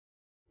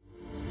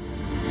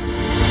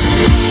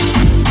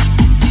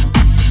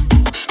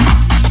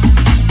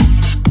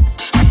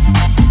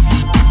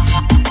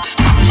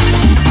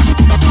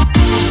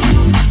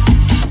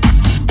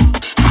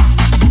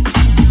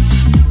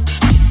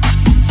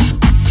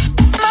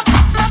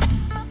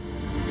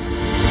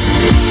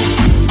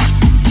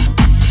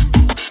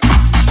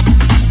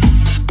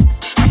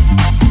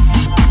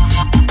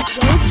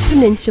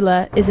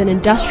Peninsula is an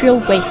industrial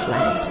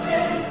wasteland.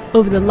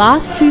 Over the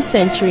last 2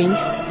 centuries,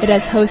 it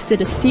has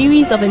hosted a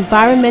series of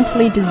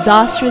environmentally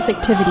disastrous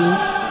activities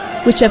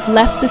which have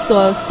left the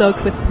soil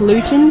soaked with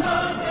pollutants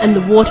and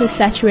the water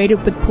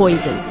saturated with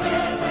poison.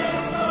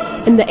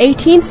 In the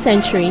 18th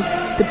century,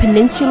 the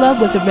peninsula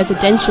was a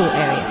residential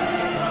area.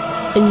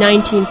 In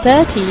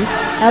 1930,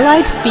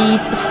 Allied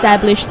Feeds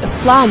established a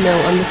flour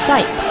mill on the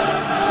site.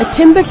 A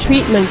timber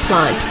treatment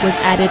plant was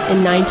added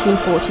in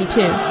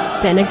 1942,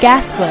 then a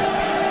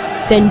gasworks.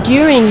 Then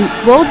during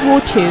World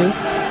War II,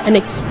 an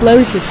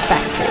explosives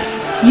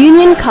factory.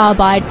 Union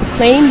Carbide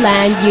reclaimed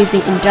land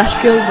using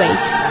industrial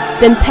waste,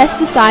 then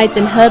pesticides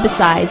and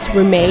herbicides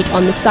were made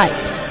on the site.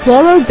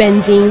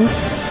 Chlorobenzenes,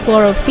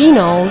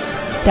 chlorophenols,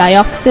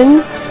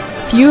 dioxin,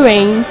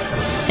 furanes,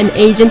 and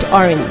Agent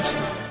Orange.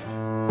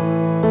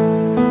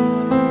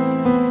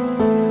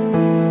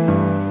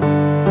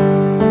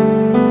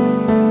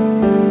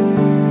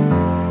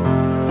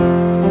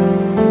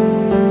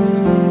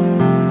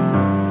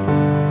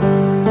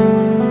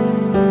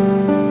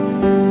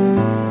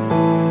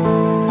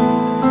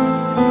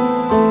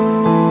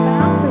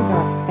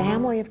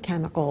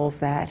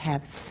 That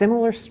have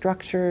similar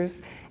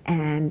structures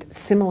and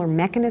similar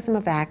mechanism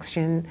of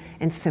action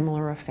and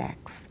similar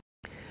effects.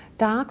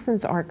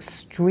 Dioxins are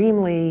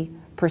extremely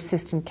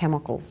persistent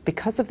chemicals.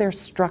 Because of their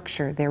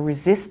structure, they're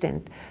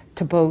resistant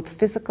to both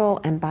physical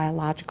and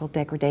biological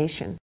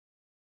degradation.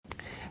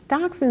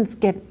 Dioxins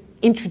get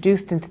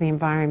introduced into the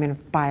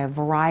environment by a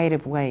variety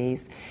of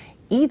ways.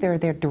 Either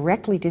they're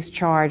directly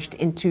discharged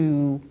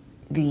into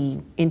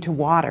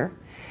water.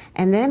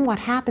 And then what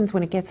happens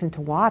when it gets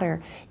into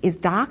water is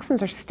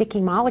dioxins are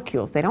sticky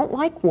molecules. They don't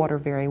like water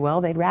very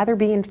well. They'd rather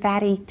be in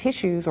fatty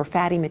tissues or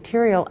fatty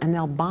material, and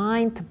they'll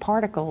bind to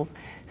particles,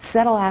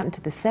 settle out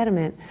into the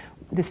sediment.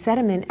 The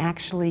sediment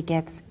actually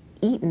gets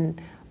eaten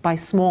by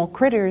small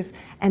critters,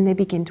 and they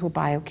begin to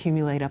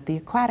bioaccumulate up the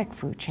aquatic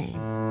food chain.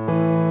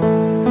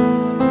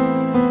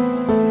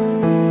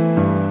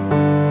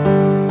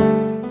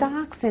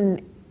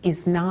 Dioxin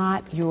is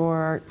not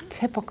your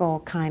typical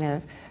kind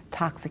of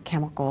toxic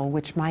chemical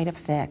which might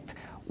affect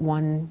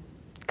one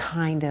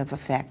kind of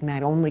effect,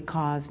 might only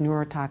cause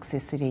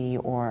neurotoxicity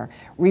or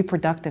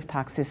reproductive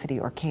toxicity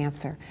or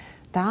cancer.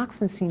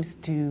 Dioxin seems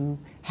to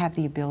have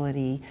the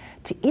ability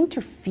to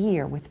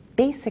interfere with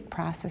basic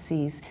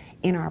processes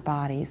in our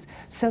bodies,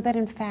 so that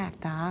in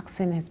fact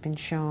dioxin has been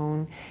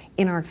shown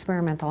in our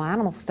experimental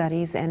animal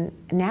studies, and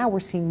now we're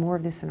seeing more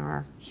of this in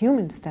our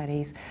human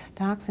studies.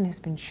 Dioxin has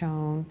been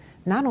shown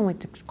not only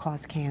to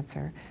cause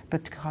cancer,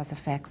 but to cause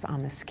effects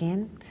on the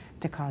skin,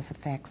 to cause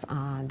effects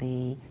on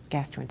the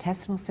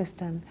gastrointestinal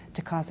system,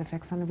 to cause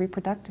effects on the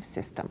reproductive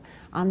system,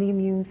 on the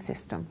immune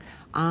system,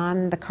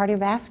 on the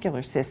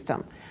cardiovascular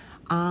system,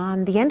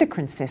 on the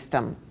endocrine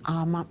system,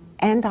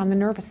 and on the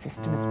nervous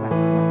system as well.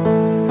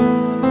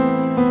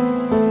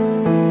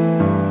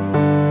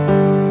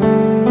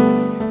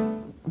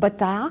 But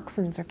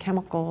dioxins are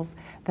chemicals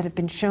that have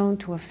been shown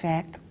to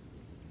affect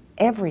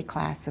every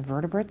class of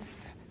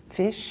vertebrates,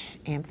 fish,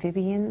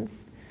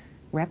 amphibians,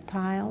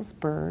 reptiles,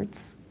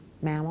 birds,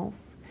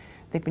 mammals.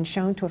 They've been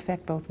shown to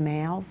affect both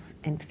males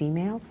and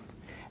females.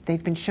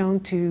 They've been shown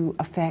to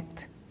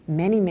affect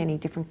many, many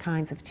different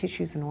kinds of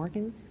tissues and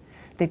organs.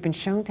 They've been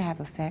shown to have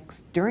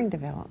effects during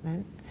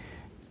development,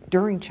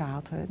 during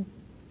childhood,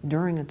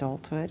 during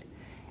adulthood,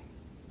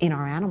 in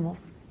our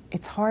animals.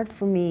 It's hard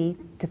for me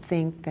to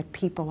think that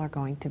people are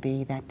going to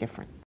be that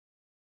different.